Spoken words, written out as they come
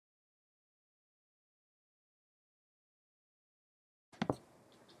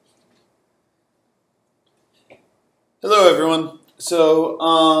Hello everyone.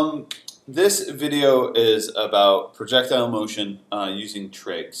 This video is about projectile motion using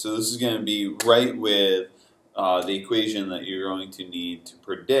Trig. So this is going to be right with the equation that you're going to need to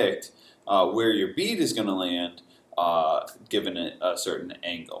predict where your bead is going to land given a certain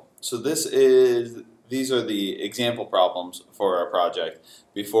angle. So these are the example problems for our project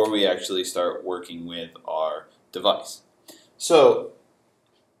before we actually start working with our device. So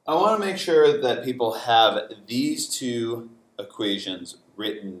I want to make sure that people have these two equations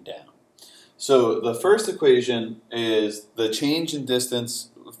written down. So the first equation is the change in distance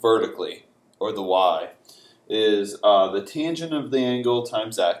vertically, or the y, is the tangent of the angle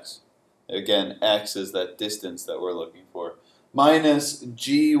times x. Again, x is that distance that we're looking for, minus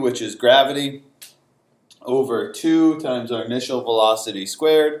g, which is gravity, over 2 times our initial velocity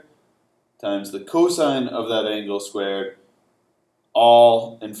squared, times the cosine of that angle squared,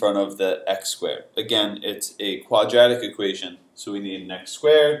 all in front of the x squared. Again, it's a quadratic equation, so we need an x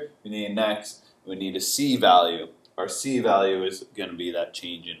squared, we need an x, we need a c value. Our c value is going to be that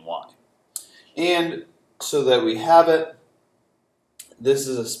change in y. And so that we have it, this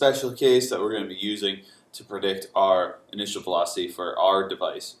is a special case that we're going to be using to predict our initial velocity for our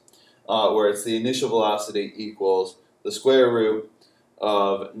device, where it's the initial velocity equals the square root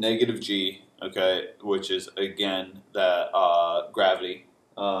of negative g, okay, which is again that gravity,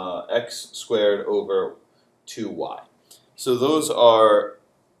 x squared over 2y. So those are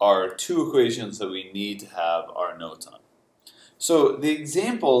our two equations that we need to have our notes on. So the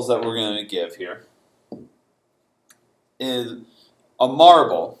examples that we're going to give here is a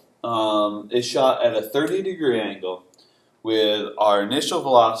marble is shot at a 30-degree angle with our initial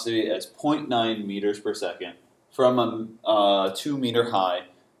velocity as 0.9 meters per second from a 2-meter high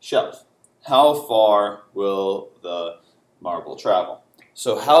shelf. How far will the marble travel?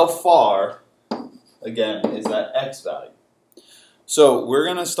 So how far, again, is that x value? So we're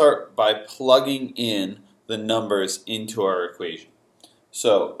going to start by plugging in the numbers into our equation.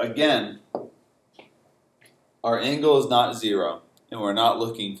 So again, our angle is not 0, and we're not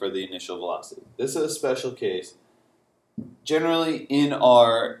looking for the initial velocity. This is a special case. Generally, in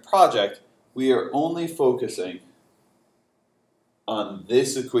our project, we are only focusing on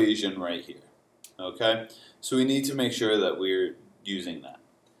this equation right here, okay? So we need to make sure that we're using that.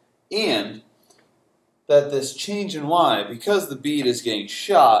 And that this change in y, because the bead is getting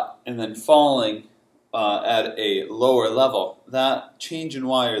shot and then falling at a lower level, that change in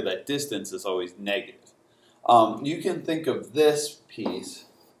y, or that distance, is always negative. You can think of this piece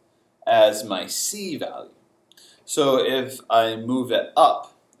as my c value. So if I move it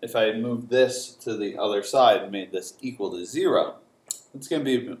up, if I move this to the other side and made this equal to 0, it's going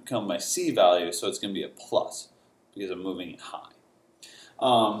to become my c value, so it's going to be a plus because I'm moving it high.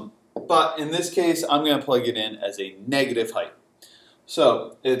 But in this case, I'm going to plug it in as a negative height.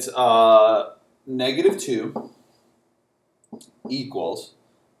 So it's negative 2 equals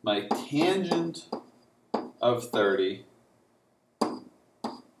my tangent of 30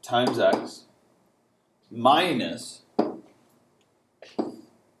 times x minus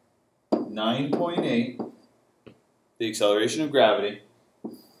 9.8, the acceleration of gravity,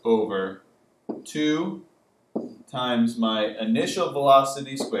 over 2 times my initial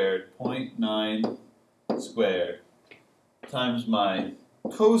velocity squared, 0.9 squared, times my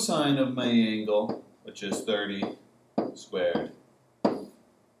cosine of my angle, which is 30 squared,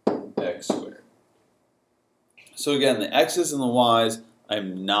 x squared. So again, the x's and the y's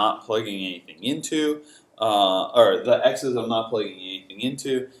I'm not plugging anything into, or the x's I'm not plugging anything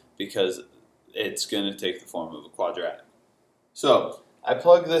into because it's going to take the form of a quadratic. So I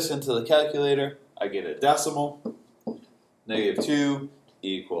plug this into the calculator, I get a decimal. Negative 2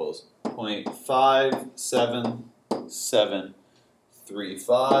 equals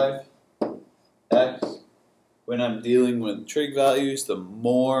 0.57735 x. When I'm dealing with trig values, the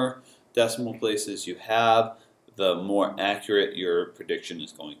more decimal places you have, the more accurate your prediction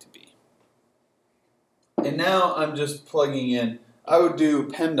is going to be. And now I'm just plugging in. I would do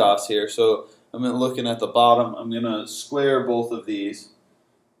PEMDAS here, so I'm looking at the bottom. I'm going to square both of these.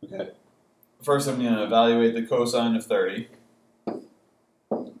 Okay. First, I'm going to evaluate the cosine of 30.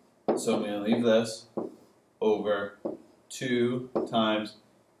 So I'm going to leave this over 2 times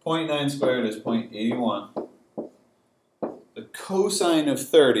 0.9 squared is 0.81. The cosine of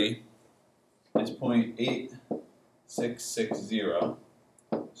 30 is 0.8660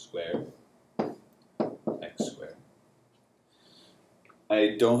 squared, x squared.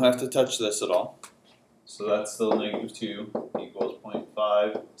 I don't have to touch this at all. So that's still negative 2 equals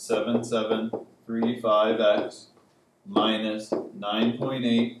 0.57735x minus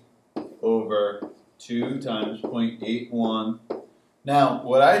 9.8 over 2 times 0.81. Now,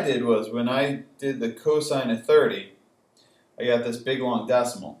 what I did was, when I did the cosine of 30, I got this big long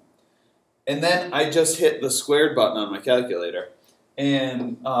decimal. And then I just hit the squared button on my calculator.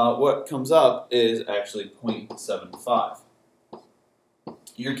 And what comes up is actually 0.75.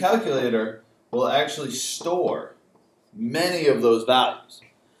 Your calculator will actually store many of those values.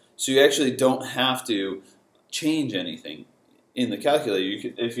 So you actually don't have to change anything in the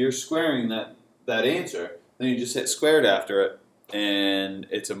calculator. If you're squaring that answer, then you just hit squared after it, and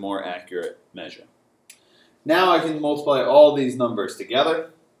it's a more accurate measure. Now I can multiply all these numbers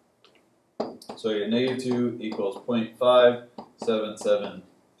together. So your negative 2 equals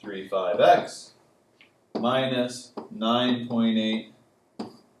 0.57735x minus 9.8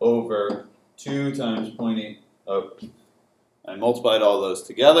 over 2 times 0.8. Oh, I multiplied all those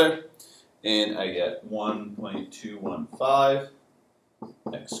together, and I get 1.215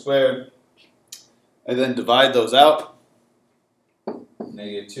 x squared. I then divide those out.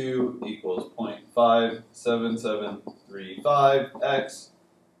 Negative 2 equals 0.57735x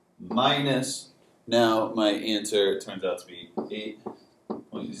minus, now my answer turns out to be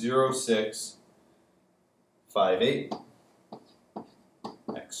 8.0658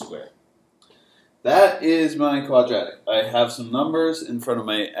 x squared. That is my quadratic. I have some numbers in front of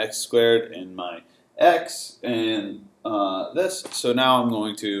my x squared and my x and this. So now I'm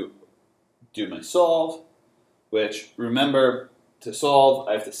going to do my solve, which, remember, to solve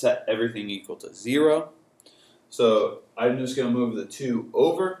I have to set everything equal to 0. So I'm just going to move the 2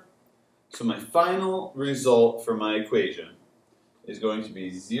 over. So my final result for my equation is going to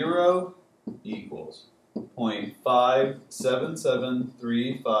be 0 equals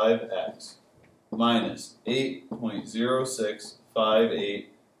 0.57735x minus 8.0658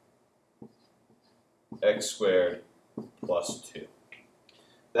 x squared plus 2.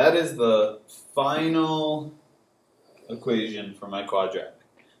 That is the final equation for my quadratic.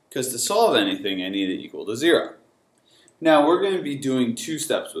 Because to solve anything, I need it equal to 0. Now we're going to be doing 2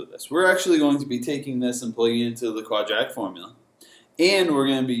 steps with this. We're actually going to be taking this and plugging it into the quadratic formula, and we're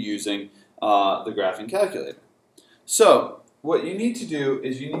going to be using the graphing calculator. So what you need to do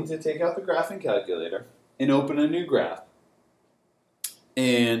is you need to take out the graphing calculator and open a new graph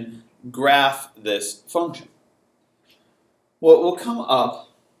and graph this function. What will come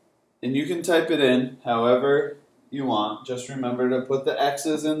up, and you can type it in however you want, just remember to put the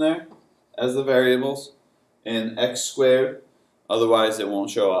x's in there as the variables and x squared, otherwise it won't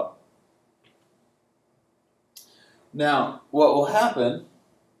show up. Now what will happen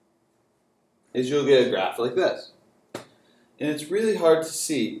is you'll get a graph like this. And it's really hard to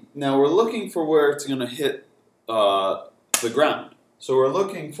see. Now we're looking for where it's going to hit the ground. So we're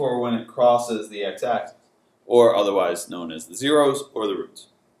looking for when it crosses the x-axis, or otherwise known as the zeros or the roots.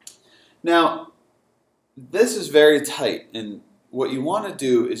 Now this is very tight, and what you want to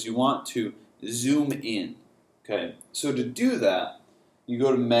do is you want to zoom in. Okay, so to do that, you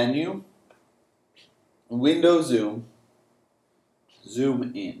go to Menu, Window Zoom,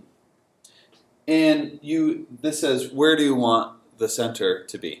 Zoom In. And this says, where do you want the center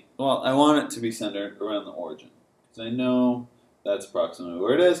to be? Well, I want it to be centered around the origin, because I know that's approximately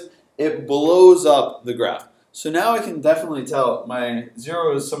where it is. It blows up the graph. So now I can definitely tell my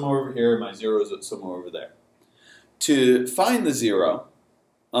 0 is somewhere over here, my 0 is somewhere over there. To find the 0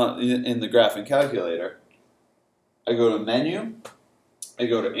 in the graphing calculator, I go to Menu, I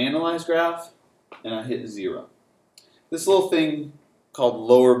go to Analyze Graph, and I hit 0. This little thing called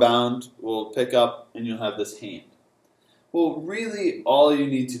lower bound will pick up, and you'll have this hand. Well, really all you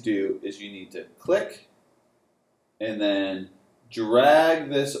need to do is you need to click and then drag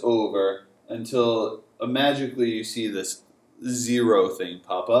this over until magically you see this 0 thing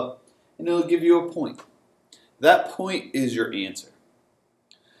pop up, and it'll give you a point. That point is your answer.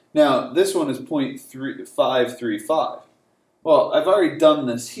 Now this one is 0.535. Well, I've already done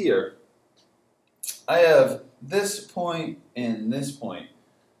this here. I have this point and this point,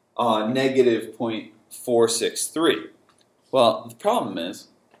 negative 0.463. Well, the problem is,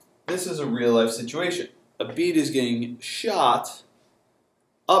 this is a real life situation. A bead is getting shot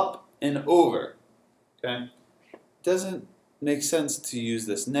up and over. Okay? It doesn't make sense to use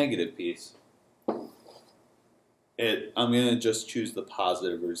this negative piece. I'm going to just choose the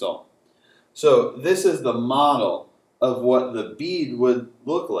positive result. So this is the model of what the bead would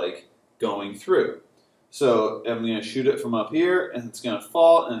look like going through. So I'm going to shoot it from up here, and it's going to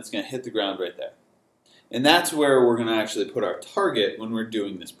fall, and it's going to hit the ground right there. And that's where we're going to actually put our target when we're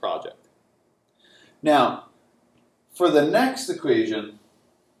doing this project. Now, for the next equation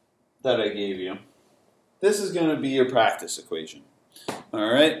that I gave you, this is going to be your practice equation.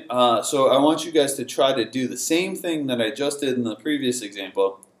 All right, so I want you guys to try to do the same thing that I just did in the previous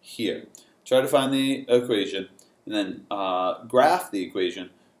example here. Try to find the equation and then graph the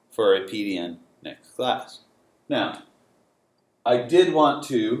equation for a PDN next class. Now, I did want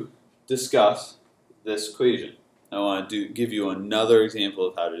to discuss this equation. I want to give you another example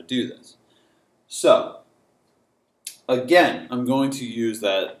of how to do this. So, again, I'm going to use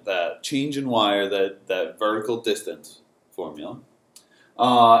that change in wire, that vertical distance formula.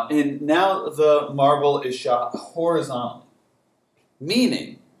 And now the marble is shot horizontally,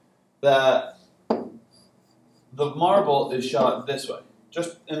 meaning that the marble is shot this way,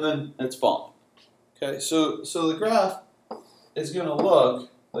 and then it's falling. Okay, so the graph is going to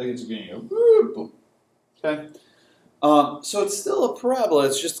look like it's going to go boop. Okay, so it's still a parabola.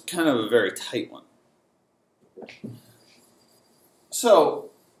 It's just kind of a very tight one.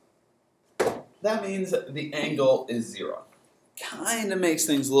 So that means that the angle is 0. Kind of makes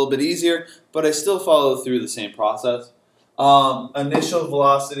things a little bit easier, but I still follow through the same process. Initial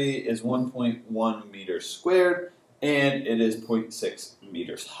velocity is 1.1 meters squared, and it is 0.6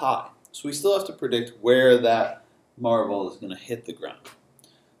 meters high. So we still have to predict where that marble is going to hit the ground.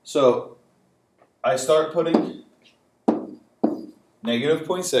 So I start putting negative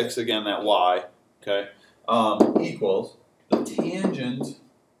 0.6, again that y, okay, equals the tangent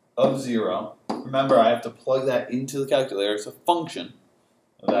of 0. Remember, I have to plug that into the calculator. It's a function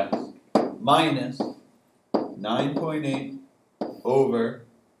of x minus 9.8 over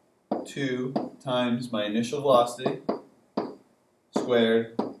 2 times my initial velocity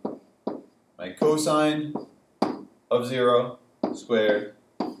squared my cosine of 0 squared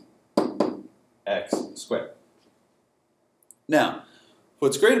x squared. Now,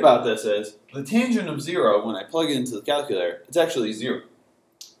 what's great about this is the tangent of 0, when I plug it into the calculator, it's actually 0.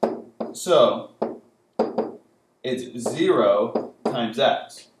 So it's 0 times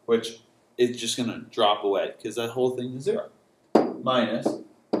x, which is just going to drop away because that whole thing is 0. Minus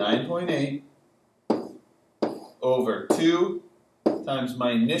 9.8 over 2 times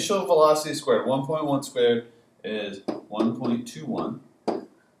my initial velocity squared. 1.1 squared is 1.21.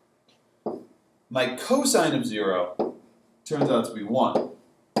 My cosine of 0 turns out to be 1,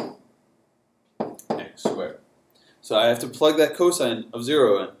 x squared. So I have to plug that cosine of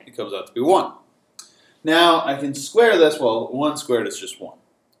 0 in. It comes out to be 1. Now I can square this. Well, 1 squared is just 1.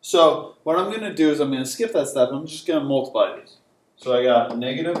 So what I'm going to do is I'm going to skip that step. I'm just going to multiply these. So I got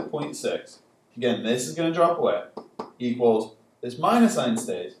negative 0.6. Again, this is going to drop away. Equals, this minus sign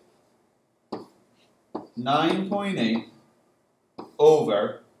stays, 9.8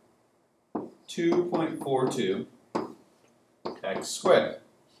 over 2.42 x squared.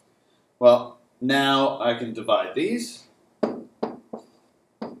 Well, now I can divide these.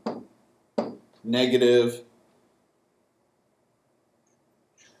 Negative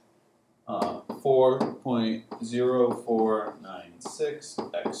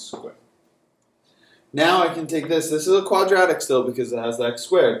 4.0496 x squared. Now I can take this. This is a quadratic still because it has the x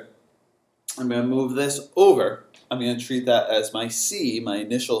squared. I'm going to move this over. I'm going to treat that as my c, my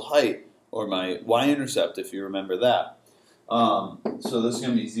initial height, or my y-intercept if you remember that. So this is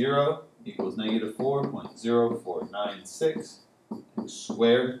going to be 0 equals negative 4.0496 x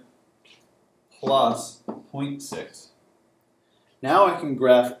squared plus 0.6. Now I can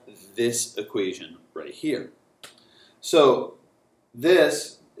graph this equation right here. So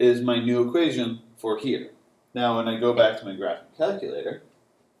this is my new equation for here. Now when I go back to my graphing calculator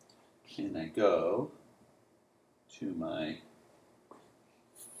and I go to my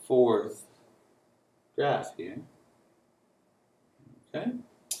fourth graph here, okay,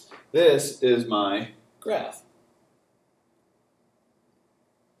 this is my graph.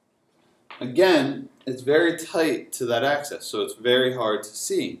 Again, it's very tight to that axis, so it's very hard to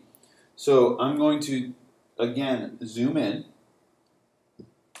see. So I'm going to, again, zoom in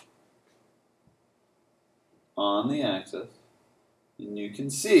on the axis, and you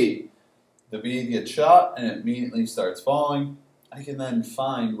can see the bead gets shot and it immediately starts falling. I can then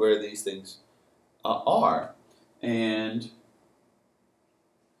find where these things are, and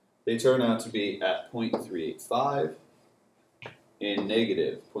they turn out to be at 0.385 and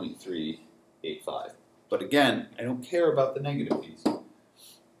negative 0.385. But again, I don't care about the negative piece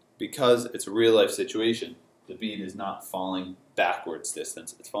because it's a real life situation. The bead is not falling backwards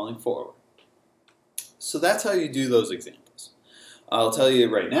distance, it's falling forward. So that's how you do those examples. I'll tell you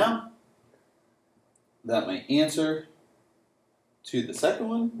right now that my answer to the second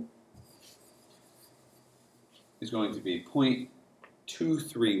one is going to be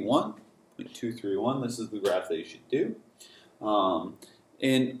 0.231. 0.231, this is the graph that you should do.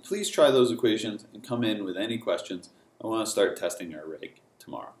 And please try those equations and come in with any questions. I want to start testing our rig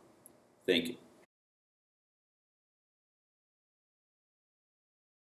tomorrow. Thank you.